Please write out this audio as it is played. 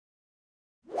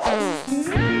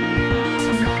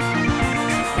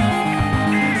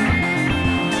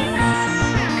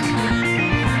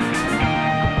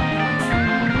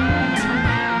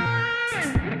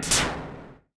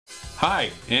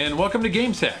Hi, and welcome to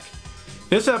Game Tech.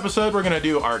 This episode we're going to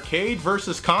do arcade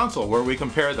versus console, where we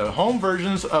compare the home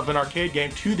versions of an arcade game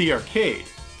to the arcade.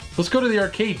 Let's go to the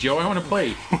arcade, Joe. I want to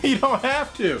play. We don't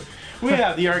have to. We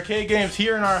have the arcade games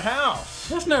here in our house.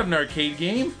 That's not an arcade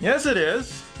game. Yes, it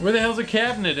is. Where the hell's the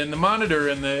cabinet and the monitor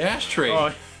and the ashtray?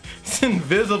 Oh, it's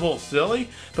invisible, silly.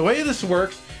 The way this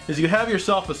works is you have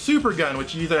yourself a super gun,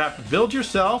 which you either have to build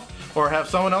yourself or have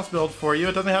someone else build for you.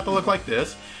 It doesn't have to look like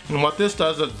this. And what this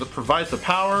does is it provides the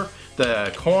power,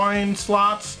 the coin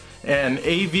slots, and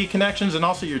AV connections, and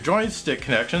also your joystick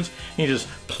connections. And you just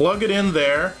plug it in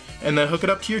there and then hook it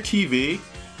up to your TV.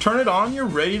 Turn it on, you're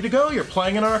ready to go. You're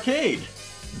playing an arcade.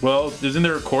 Well, isn't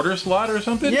there a quarter slot or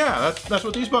something? Yeah, that's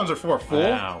what these buttons are for, fool.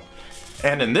 Wow.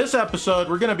 And in this episode,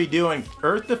 we're going to be doing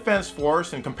Earth Defense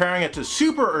Force and comparing it to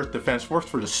Super Earth Defense Force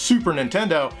for the Super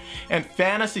Nintendo and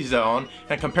Fantasy Zone,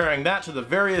 and comparing that to the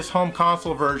various home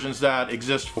console versions that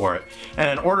exist for it. And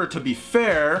in order to be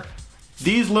fair,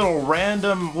 these little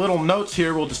random little notes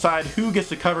here will decide who gets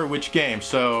to cover which game.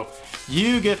 So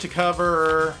you get to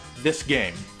cover this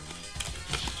game.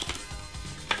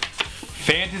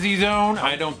 Fantasy Zone?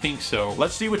 I don't think so.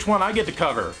 Let's see which one I get to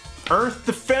cover. Earth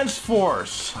Defense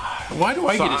Force. Why do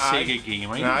I get a Sega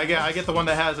game? I get the one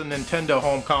that has a Nintendo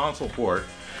home console port.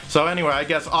 So anyway, I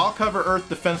guess I'll cover Earth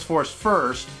Defense Force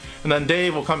first, and then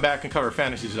Dave will come back and cover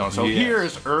Fantasy Zone. So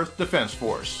here's Earth Defense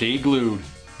Force. Stay glued.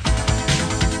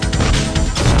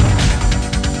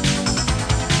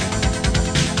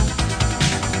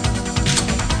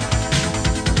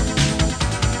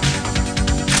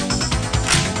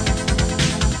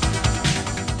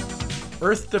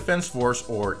 Earth Defense Force,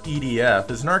 or EDF,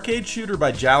 is an arcade shooter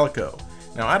by Jaleco.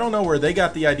 Now, I don't know where they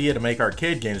got the idea to make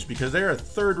arcade games because they're a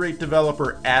third-rate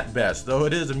developer at best, though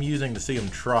it is amusing to see them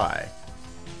try.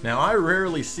 Now, I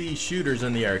rarely see shooters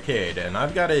in the arcade, and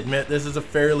I've got to admit this is a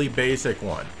fairly basic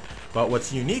one. But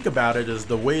what's unique about it is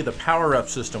the way the power-up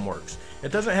system works.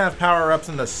 It doesn't have power-ups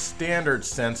in the standard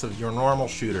sense of your normal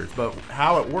shooters, but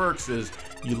how it works is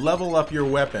you level up your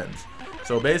weapons.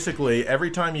 So basically,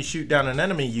 every time you shoot down an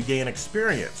enemy, you gain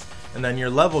experience, and then your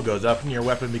level goes up and your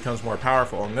weapon becomes more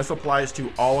powerful. And this applies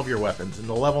to all of your weapons, and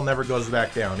the level never goes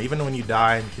back down, even when you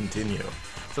die and continue.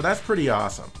 So that's pretty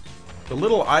awesome. The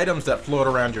little items that float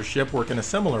around your ship work in a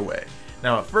similar way.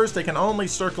 Now at first they can only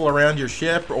circle around your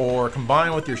ship or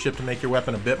combine with your ship to make your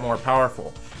weapon a bit more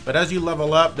powerful. But as you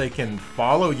level up, they can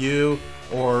follow you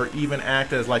or even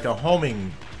act as like a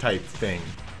homing type thing.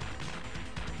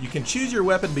 You can choose your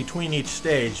weapon between each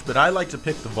stage, but I like to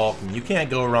pick the Vulcan. You can't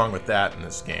go wrong with that in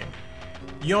this game.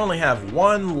 You only have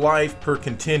 1 life per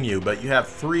continue, but you have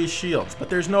 3 shields, but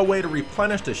there's no way to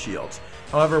replenish the shields.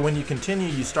 However, when you continue,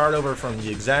 you start over from the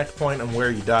exact point on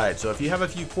where you died, so if you have a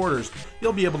few quarters,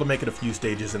 you'll be able to make it a few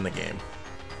stages in the game.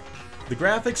 The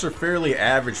graphics are fairly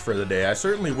average for the day. I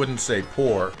certainly wouldn't say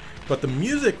poor, but the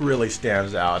music really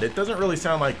stands out. It doesn't really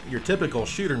sound like your typical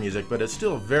shooter music, but it's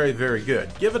still very, very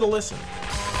good. Give it a listen.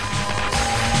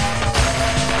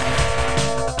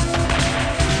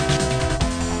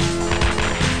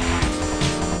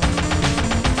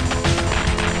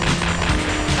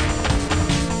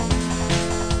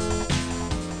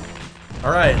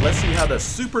 Alright, let's see how the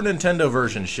Super Nintendo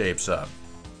version shapes up.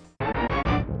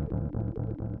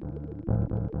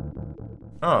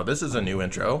 Oh, this is a new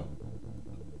intro.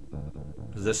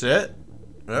 Is this it?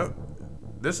 Oh,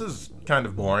 this is kind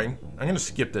of boring. I'm gonna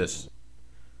skip this.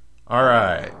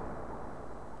 Alright.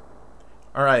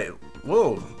 Alright,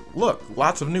 whoa, look,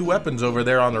 lots of new weapons over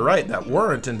there on the right that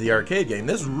weren't in the arcade game.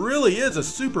 This really is a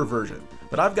super version.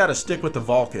 But I've got to stick with the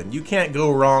Vulcan. You can't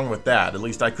go wrong with that. At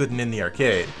least I couldn't in the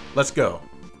arcade. Let's go.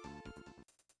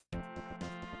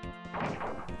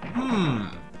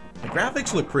 The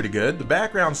graphics look pretty good. The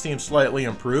background seems slightly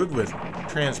improved with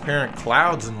transparent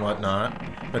clouds and whatnot.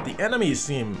 But the enemies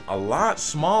seem a lot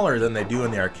smaller than they do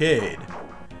in the arcade.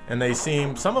 And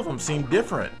some of them seem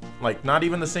different. Like not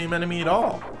even the same enemy at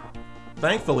all.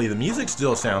 Thankfully, the music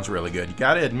still sounds really good. You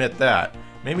gotta admit that.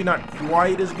 Maybe not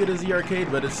quite as good as the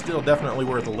arcade, but it's still definitely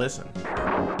worth a listen.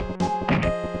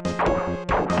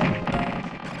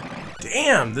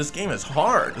 Damn, this game is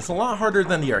hard. It's a lot harder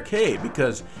than the arcade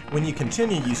because when you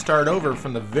continue, you start over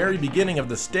from the very beginning of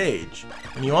the stage,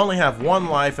 and you only have 1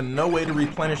 life and no way to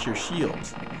replenish your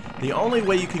shields. The only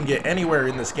way you can get anywhere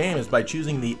in this game is by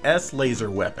choosing the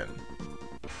S-laser weapon.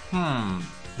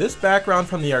 This background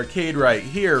from the arcade right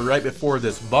here, right before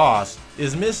this boss,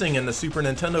 is missing in the Super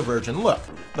Nintendo version. Look,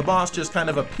 the boss just kind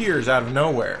of appears out of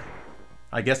nowhere.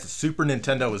 I guess the Super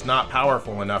Nintendo was not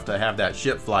powerful enough to have that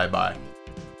ship fly by.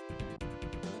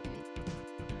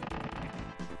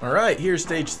 Alright, here's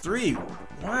stage 3.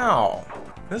 Wow,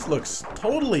 this looks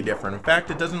totally different. In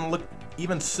fact, it doesn't look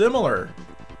even similar.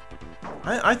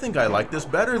 I think I like this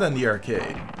better than the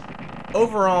arcade.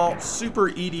 Overall, Super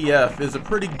EDF is a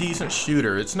pretty decent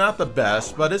shooter. It's not the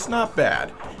best, but it's not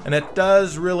bad. And it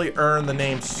does really earn the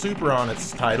name Super on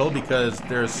its title because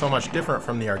there's so much different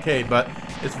from the arcade, but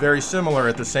it's very similar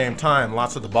at the same time.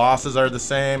 Lots of the bosses are the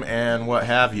same and what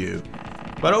have you.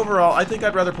 But overall, I think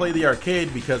I'd rather play the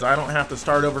arcade because I don't have to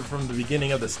start over from the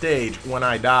beginning of the stage when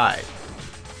I die.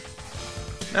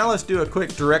 Now let's do a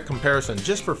quick direct comparison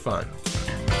just for fun.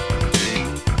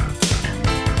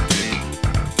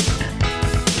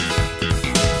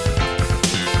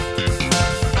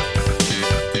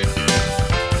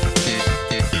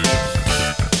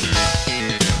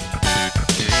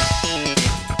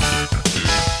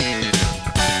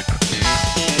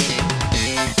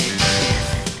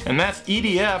 And that's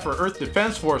EDF, or Earth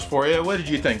Defense Force, for you. What did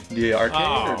you think? The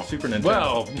arcade or Super Nintendo?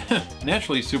 Well,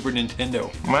 naturally Super Nintendo.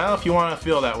 Well, if you want to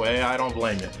feel that way, I don't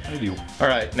blame you. I do. All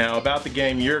right, now about the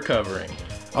game you're covering.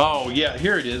 Oh, yeah,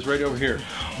 here it is, right over here.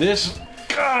 This,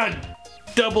 God,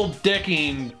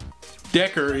 double-decker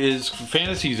is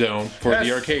Fantasy Zone for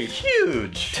the arcade.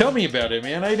 Huge. Tell me about it,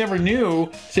 man. I never knew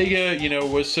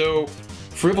Sega, was so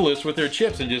frivolous with their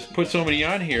chips and just put so many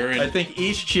on here. And I think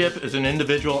each chip is an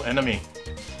individual enemy.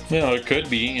 it could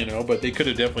be, but they could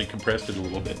have definitely compressed it a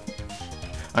little bit.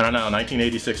 I don't know,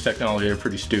 1986 technology are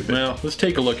pretty stupid. Well, let's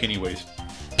take a look anyways.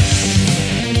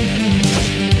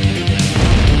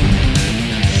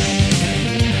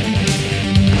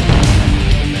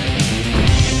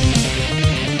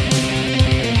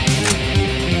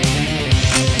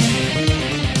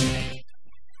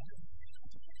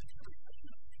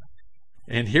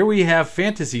 And here we have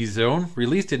Fantasy Zone,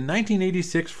 released in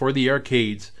 1986 for the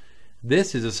arcades.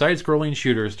 This is a side-scrolling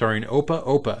shooter starring Opa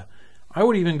Opa. I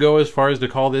would even go as far as to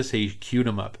call this a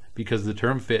shoot-'em-up, because the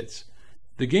term fits.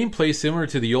 The gameplay is similar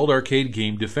to the old arcade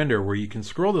game Defender, where you can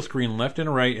scroll the screen left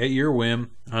and right at your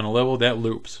whim on a level that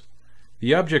loops.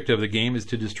 The object of the game is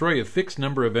to destroy a fixed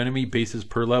number of enemy bases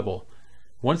per level.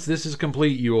 Once this is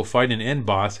complete, you will fight an end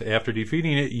boss. After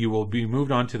defeating it, you will be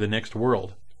moved on to the next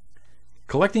world.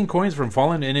 Collecting coins from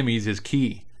fallen enemies is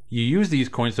key. You use these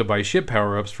coins to buy ship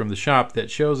power-ups from the shop that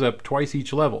shows up twice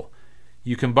each level.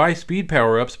 You can buy speed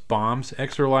power-ups, bombs,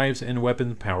 extra lives, and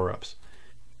weapon power-ups.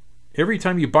 Every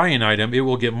time you buy an item, it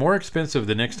will get more expensive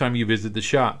the next time you visit the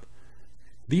shop.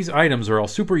 These items are all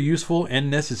super useful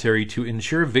and necessary to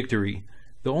ensure victory.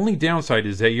 The only downside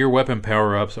is that your weapon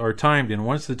power-ups are timed, and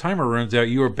once the timer runs out,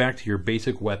 you are back to your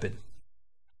basic weapon.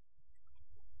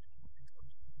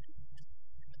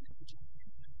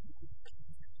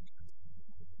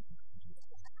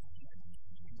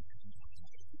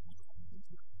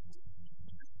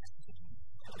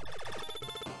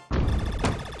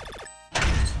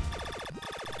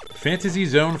 Fantasy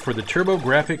Zone for the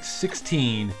TurboGrafx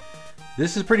 16.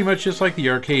 This is pretty much just like the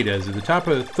arcade, as the top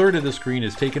of a third of the screen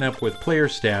is taken up with player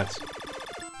stats.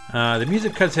 The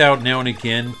music cuts out now and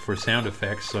again for sound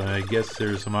effects. I guess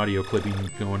there's some audio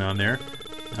clipping going on there.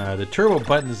 The turbo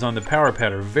buttons on the power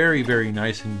pad are very, very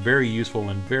nice and very useful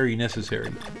and very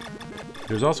necessary.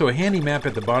 There's also a handy map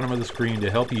at the bottom of the screen to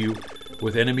help you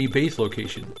with enemy base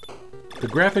location. The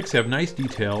graphics have nice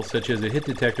details, such as a hit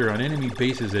detector on enemy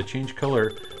bases that change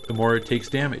color the more it takes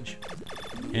damage.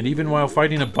 And even while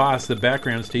fighting a boss, the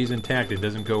background stays intact, it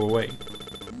doesn't go away.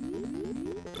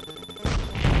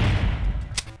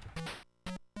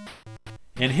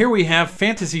 And here we have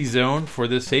Fantasy Zone for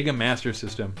the Sega Master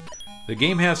System. The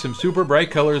game has some super bright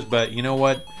colors, but you know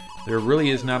what? There really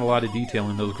is not a lot of detail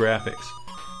in those graphics.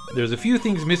 There's a few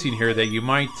things missing here that you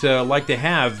might like to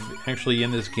have actually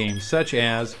in this game, such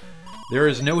as there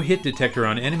is no hit detector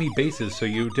on enemy bases, so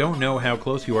you don't know how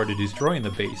close you are to destroying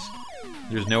the base.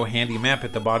 There's no handy map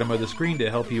at the bottom of the screen to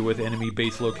help you with enemy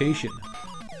base location.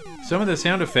 Some of the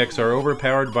sound effects are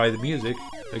overpowered by the music,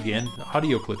 again,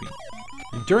 audio clipping.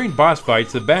 And during boss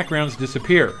fights, the backgrounds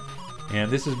disappear.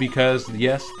 And this is because,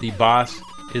 yes, the boss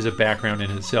is a background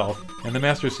in itself, and the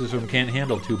Master System can't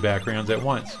handle two backgrounds at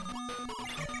once.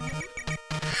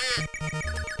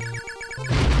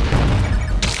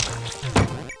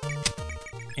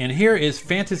 And here is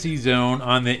Fantasy Zone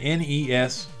on the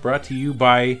NES, brought to you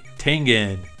by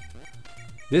Tengen.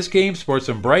 This game sports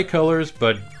some bright colors,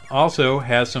 but also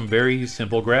has some very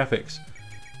simple graphics.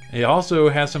 It also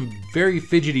has some very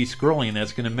fidgety scrolling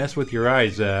that's going to mess with your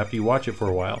eyes after you watch it for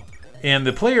a while. And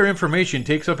the player information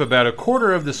takes up about a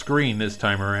quarter of the screen this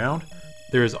time around.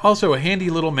 There is also a handy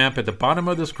little map at the bottom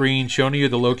of the screen showing you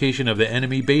the location of the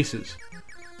enemy bases.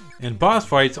 And boss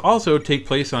fights also take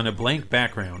place on a blank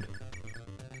background.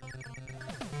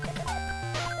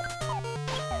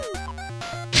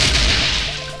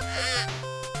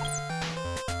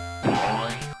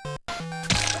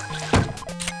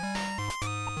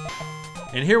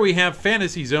 And here we have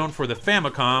Fantasy Zone for the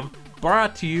Famicom,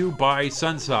 brought to you by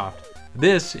Sunsoft.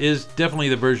 This is definitely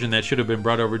the version that should have been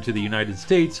brought over to the United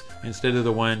States instead of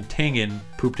the one Tengen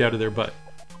pooped out of their butt.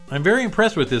 I'm very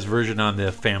impressed with this version on the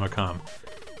Famicom.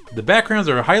 The backgrounds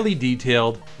are highly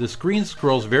detailed, the screen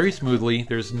scrolls very smoothly,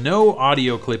 there's no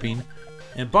audio clipping,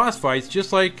 and boss fights,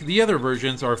 just like the other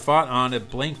versions, are fought on a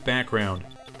blank background.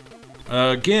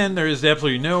 Again, there is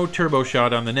absolutely no turbo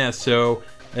shot on the NES, so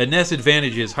a NES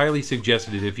Advantage is highly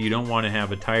suggested if you don't want to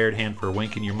have a tired hand for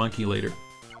wanking your monkey later.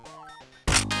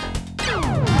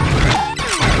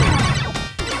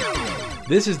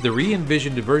 This is the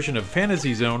re-envisioned version of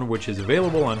Fantasy Zone, which is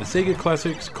available on the Sega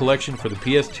Classics collection for the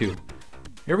PS2.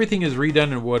 Everything is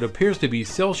redone in what appears to be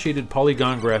cel-shaded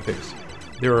polygon graphics.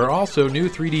 There are also new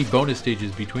 3D bonus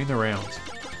stages between the rounds.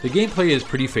 The gameplay is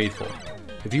pretty faithful.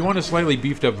 If you want a slightly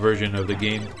beefed up version of the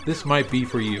game, this might be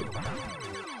for you.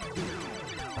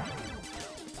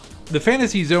 The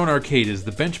Fantasy Zone arcade is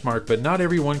the benchmark, but not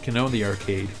everyone can own the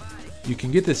arcade. You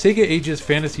can get the Sega Ages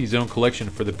Fantasy Zone collection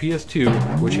for the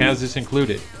PS2, which has this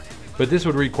included, but this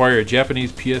would require a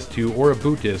Japanese PS2 or a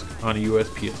boot disc on a US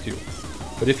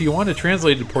PS2. But if you want a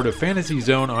translated port of Fantasy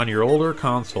Zone on your older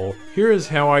console, here is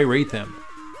how I rate them.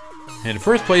 And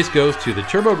first place goes to the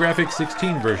TurboGrafx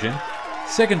 16 version,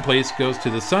 second place goes to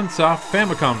the Sunsoft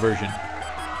Famicom version,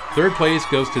 third place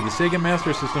goes to the Sega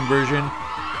Master System version,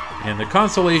 and the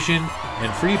consolation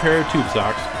and free pair of tube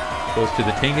socks goes to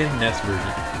the Tengen NES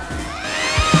version.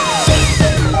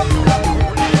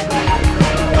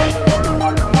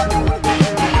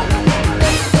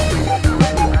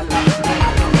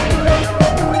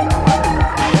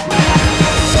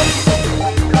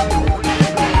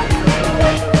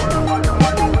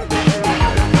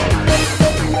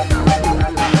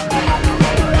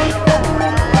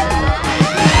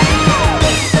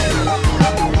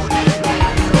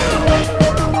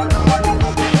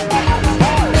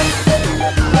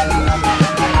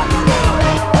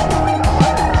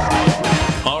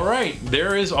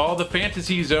 There is all the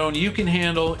Fantasy Zone you can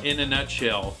handle in a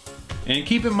nutshell. And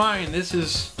keep in mind, this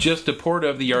is just a port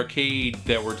of the arcade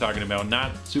that we're talking about,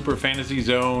 not Super Fantasy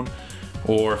Zone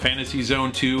or Fantasy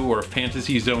Zone 2 or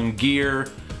Fantasy Zone Gear.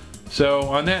 So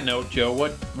on that note, Joe,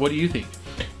 what do you think?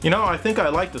 You know, I think I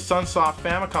like the Sunsoft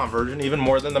Famicom version even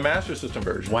more than the Master System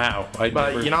version. Wow.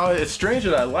 You know, it's strange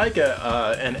that I like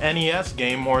an NES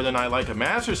game more than I like a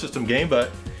Master System game,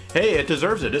 but hey, it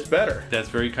deserves it. It's better. That's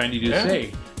very kind of you to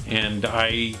say. And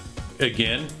I,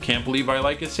 again, can't believe I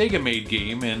like a Sega-made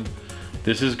game, and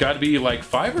this has got to be like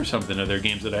 5 or something of their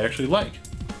games that I actually like.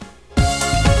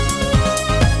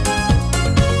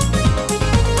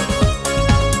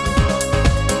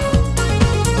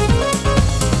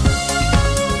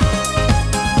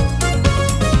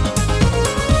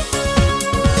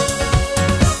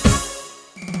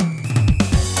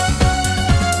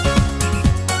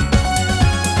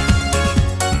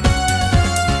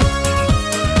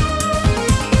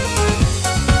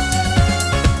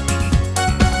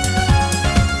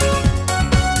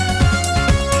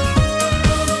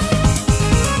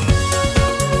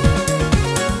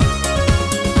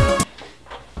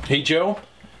 Hey Joe,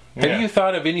 have you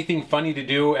thought of anything funny to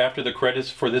do after the credits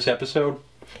for this episode?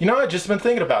 You know, I've just been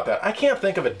thinking about that. I can't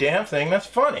think of a damn thing that's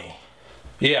funny.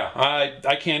 Yeah,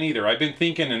 I can't either. I've been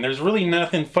thinking, and there's really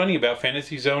nothing funny about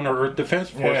Fantasy Zone or Earth Defense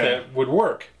Force that would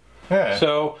work. Yeah.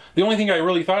 So the only thing I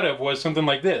really thought of was something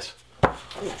like this.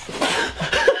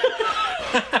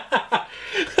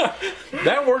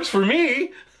 That works for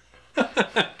me.